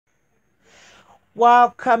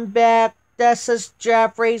Welcome back. This is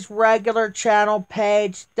Jeffrey's regular channel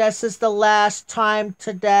page. This is the last time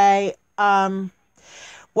today.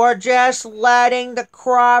 We're just letting the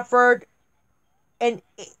Crawford,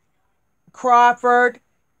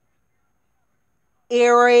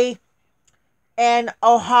 Erie, and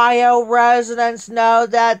Ohio residents know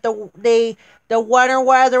that the winter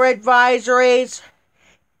weather advisories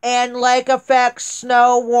and lake effect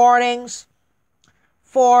snow warnings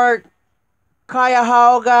for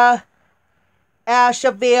Cuyahoga,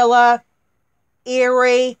 Ashtabula,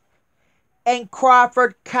 Erie, and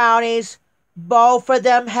Crawford counties. Both of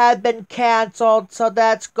them had been canceled, so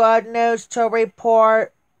that's good news to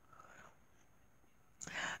report.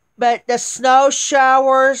 But the snow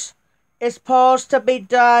showers is supposed to be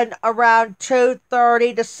done around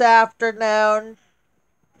 2:30 this afternoon.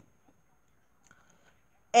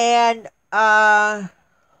 And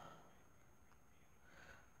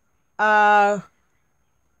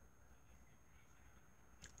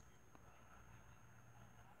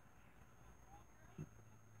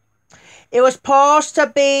it was supposed to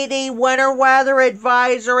be the winter weather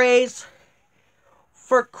advisories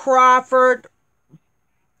for not Crawford,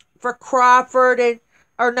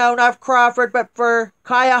 but for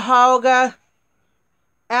Cuyahoga,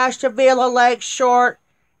 Ashtabula Lakeshore,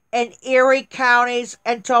 and Erie counties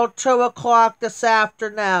until 2 o'clock this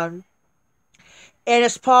afternoon. It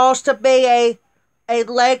is supposed to be a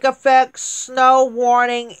lake effect snow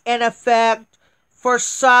warning in effect for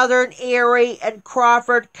southern Erie and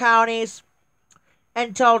Crawford counties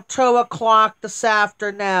until 2 o'clock this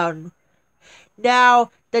afternoon.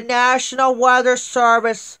 Now, the National Weather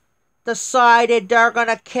Service decided they're going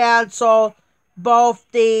to cancel both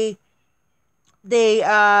the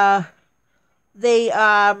winter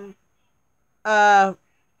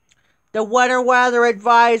weather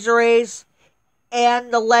advisories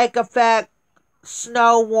and the lake effect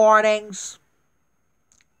snow warnings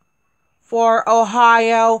for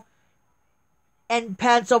Ohio and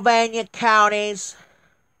Pennsylvania counties.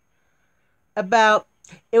 It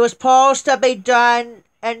was supposed to be done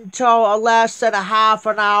until less than a half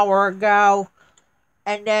an hour ago,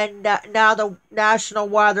 and then now the National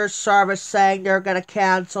Weather Service saying they're going to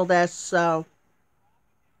cancel this. So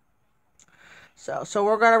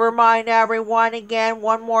we're going to remind everyone again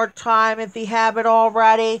one more time, if you haven't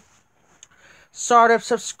already, sort of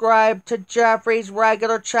subscribe to Jeffrey's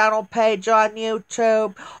regular channel page on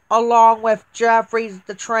YouTube, along with Jeffrey's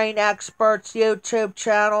The Train Experts YouTube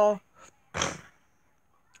channel.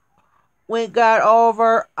 We got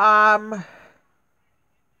over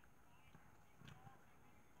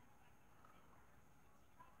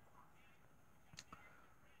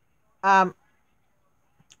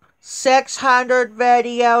 600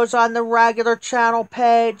 videos on the regular channel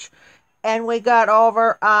page, and we got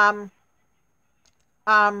over and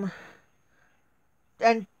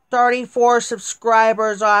 34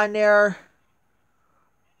 subscribers on there.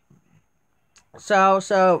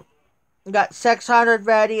 So we got 600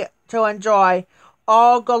 video to enjoy.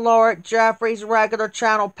 All galore at Jeffrey's regular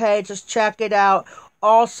channel page. Just check it out.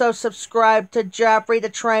 Also subscribe to Jeffrey the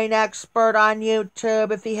Train Expert on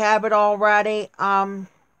YouTube if you haven't already.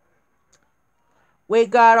 We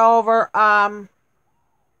got over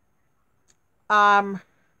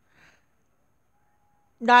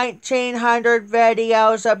 1,900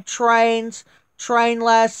 videos of trains,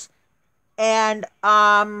 trainless, and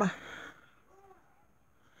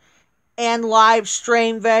live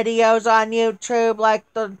stream videos on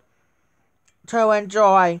YouTube to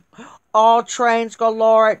enjoy. All trains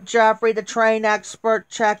galore at Jeffrey the Train Expert.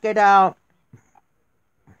 Check it out.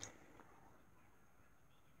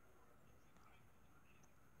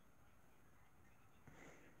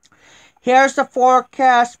 Here's the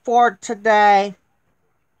forecast for today.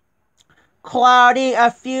 Cloudy,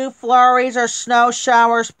 a few flurries or snow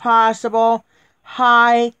showers possible.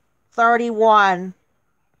 High 31.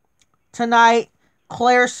 Tonight,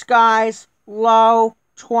 clear skies, low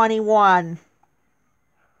 21.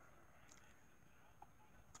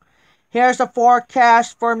 Here's the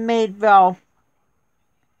forecast for Meadville.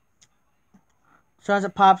 As soon as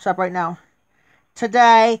it pops up right now.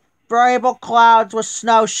 Today, variable clouds with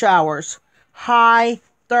snow showers. High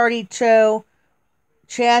 32.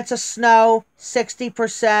 Chance of snow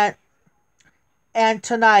 60%. And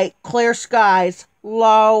tonight, clear skies,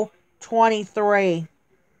 low 23.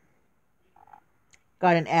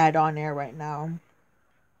 Got an ad on there right now.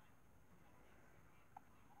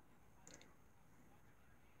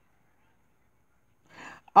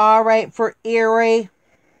 All right, for Erie.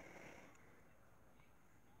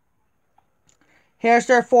 Here's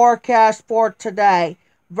their forecast for today.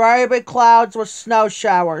 Variable clouds with snow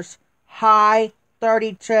showers. High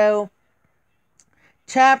 32.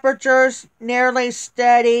 Temperatures nearly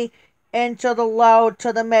steady into the low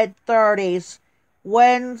to the mid-30s.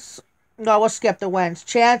 Winds, no, we'll skip the winds.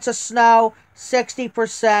 Chance of snow,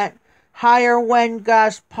 60%. Higher wind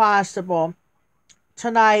gusts possible.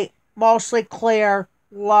 Tonight, mostly clear,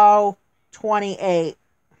 low 28.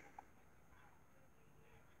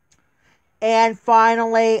 And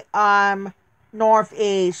finally,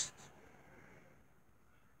 northeast.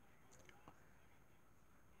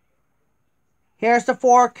 Here's the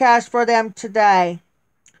forecast for them today.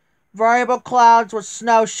 Variable clouds with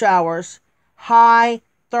snow showers. High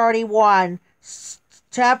 31.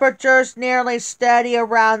 Temperatures nearly steady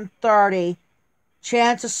around 30.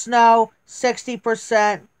 Chance of snow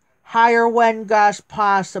 60%. Higher wind gusts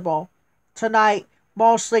possible. Tonight,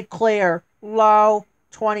 mostly clear. Low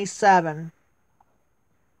 27.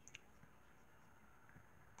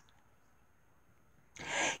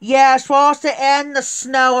 Yeah, it's supposed to end the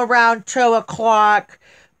snow around 2 o'clock,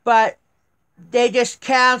 but they just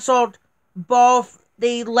canceled both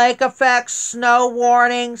the lake effect snow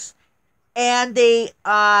warnings and the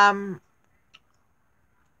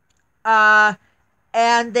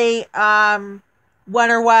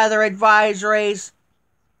winter weather advisories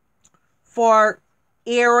for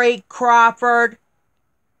Erie, Crawford,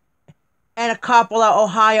 and a couple of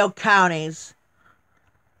Ohio counties.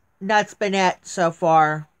 And that's been it so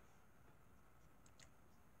far.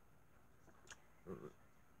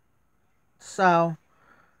 So,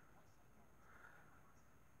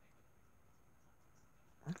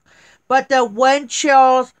 but the wind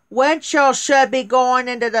chills should be going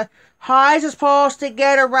into the highs is supposed to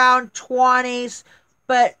get around 20s,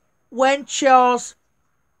 but wind chills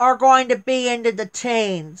are going to be into the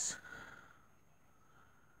teens.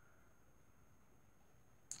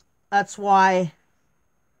 That's why.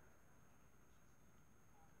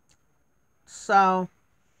 So,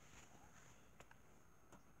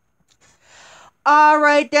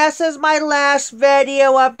 alright, this is my last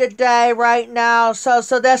video of the day right now. So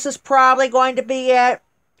this is probably going to be it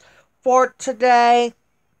for today.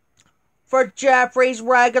 For Jeffrey's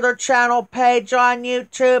regular channel page on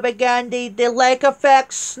YouTube. Again, the lake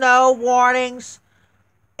effect snow warnings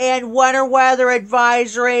and winter weather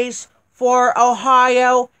advisories for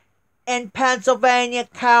Ohio and Pennsylvania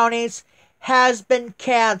counties has been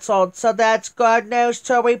canceled. So that's good news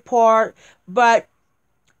to report.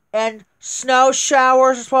 And snow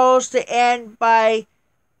showers are supposed to end by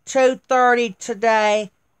 2:30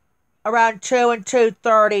 today. Around 2 and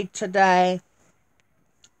 2:30 today.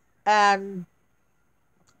 And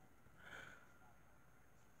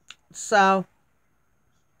so,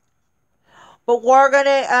 but we're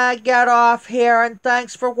gonna get off here, and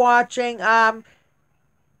thanks for watching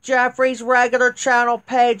Jeffrey's regular channel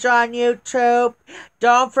page on YouTube.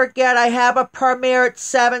 Don't forget, I have a premiere at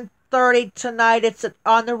 7:30 tonight. It's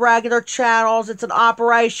on the regular channels. It's an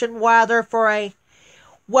Operation Weather for a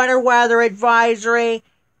winter weather advisory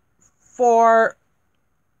for,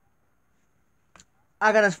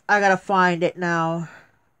 I gotta find it now.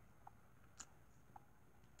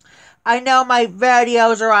 I know my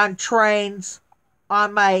videos are on trains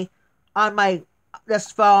on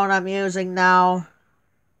this phone I'm using now.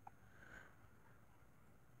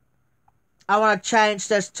 I want to change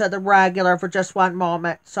this to the regular for just one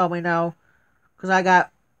moment so we know, because I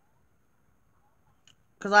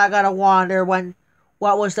gotta wonder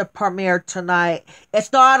what was the premiere tonight.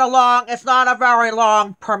 It's not a very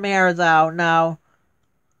long premiere though, no.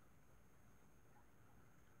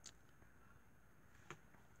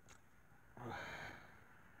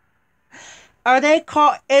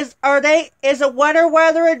 Is the winter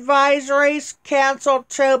weather advisories canceled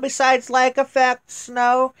too besides lake effect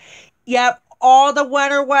snow? Yep, all the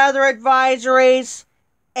winter weather advisories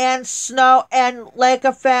and snow and lake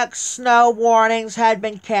effect snow warnings had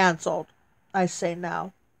been canceled. I say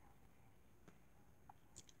no.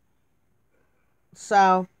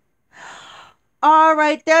 So,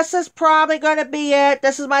 alright, this is probably going to be it.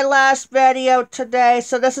 This is my last video today,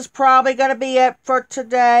 so this is probably going to be it for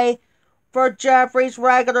today. For Jeffrey's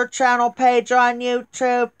regular channel page on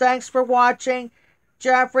YouTube. Thanks for watching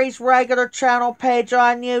Jeffrey's regular channel page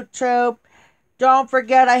on YouTube. Don't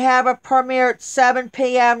forget, I have a premiere at 7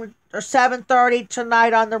 p.m. or 7:30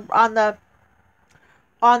 tonight on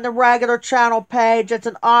the regular channel page. It's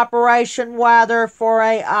an Operation Weather for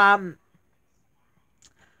it's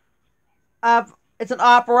an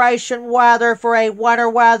Operation Weather for a winter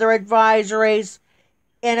weather advisories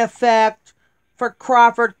in effect for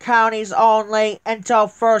Crawford counties only until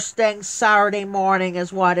first thing Saturday morning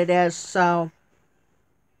is what it is. So,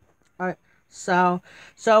 all right. So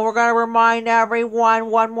we're going to remind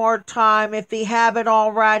everyone one more time, if you haven't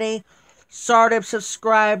already, sort of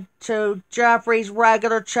subscribe to Jeffrey's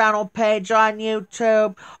regular channel page on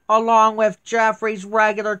YouTube, along with Jeffrey's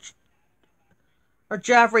regular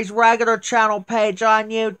channel page on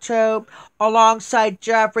YouTube, alongside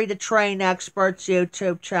Jeffrey the Train Expert's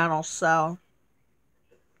YouTube channel.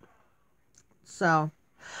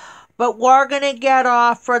 But we're gonna get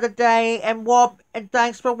off for the day, and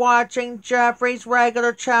thanks for watching Jeffrey's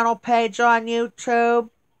regular channel page on YouTube.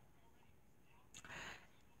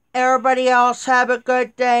 Everybody else have a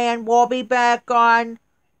good day, and we'll be back on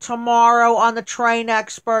tomorrow on the Train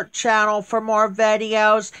Expert channel for more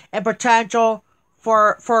videos and potential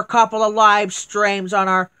for a couple of live streams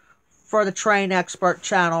for the Train Expert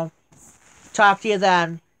channel. Talk to you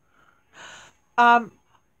then.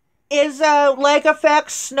 Is lake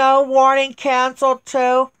effect snow warning canceled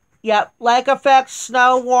too? Yep, lake effect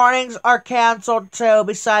snow warnings are canceled too,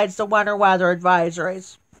 besides the winter weather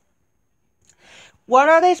advisories. When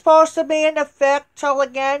are they supposed to be in effect till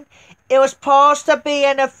again? It was supposed to be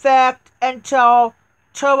in effect until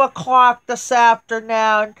 2 o'clock this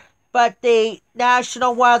afternoon, but the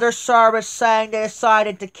National Weather Service saying they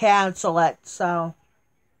decided to cancel it. So,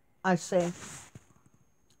 I see.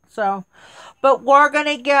 But we're going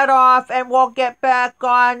to get off, and we'll get back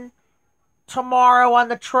on tomorrow on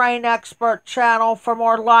the Train Expert channel for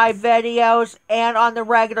more live videos and on the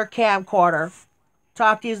regular camcorder.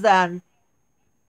 Talk to you then.